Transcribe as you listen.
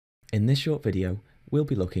In this short video, we'll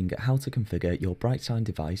be looking at how to configure your BrightSign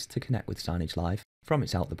device to connect with Signagelive from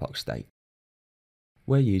its out-the-box state.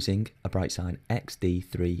 We're using a BrightSign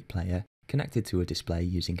XD3 player connected to a display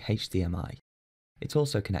using HDMI. It's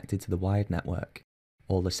also connected to the wired network.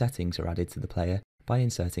 All the settings are added to the player by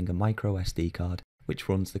inserting a micro SD card which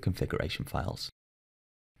runs the configuration files.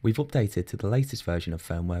 We've updated to the latest version of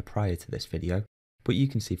firmware prior to this video, but you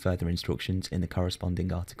can see further instructions in the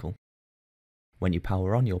corresponding article. When you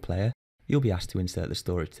power on your player, you'll be asked to insert the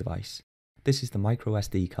storage device. This is the micro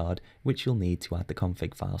SD card which you'll need to add the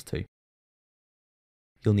config files to.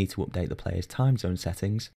 You'll need to update the player's time zone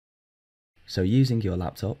settings, so using your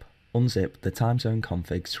laptop, unzip the time zone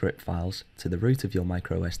config script files to the root of your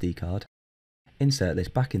micro SD card, insert this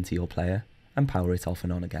back into your player and power it off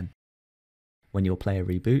and on again. When your player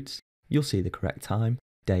reboots, you'll see the correct time,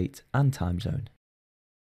 date and time zone.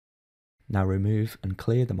 Now remove and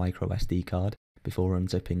clear the micro SD card before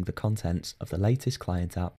unzipping the contents of the latest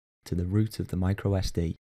client app to the root of the micro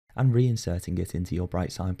SD and reinserting it into your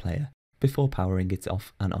BrightSign player before powering it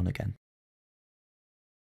off and on again.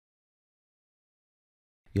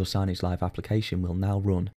 Your Signagelive application will now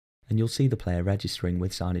run and you'll see the player registering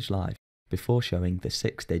with Signagelive before showing the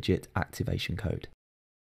 6-digit activation code.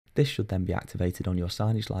 This should then be activated on your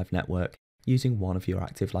Signagelive network using one of your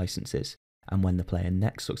active licenses, and when the player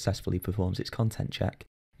next successfully performs its content check,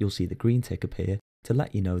 you'll see the green tick appear to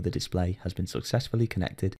let you know the display has been successfully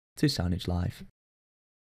connected to Signagelive.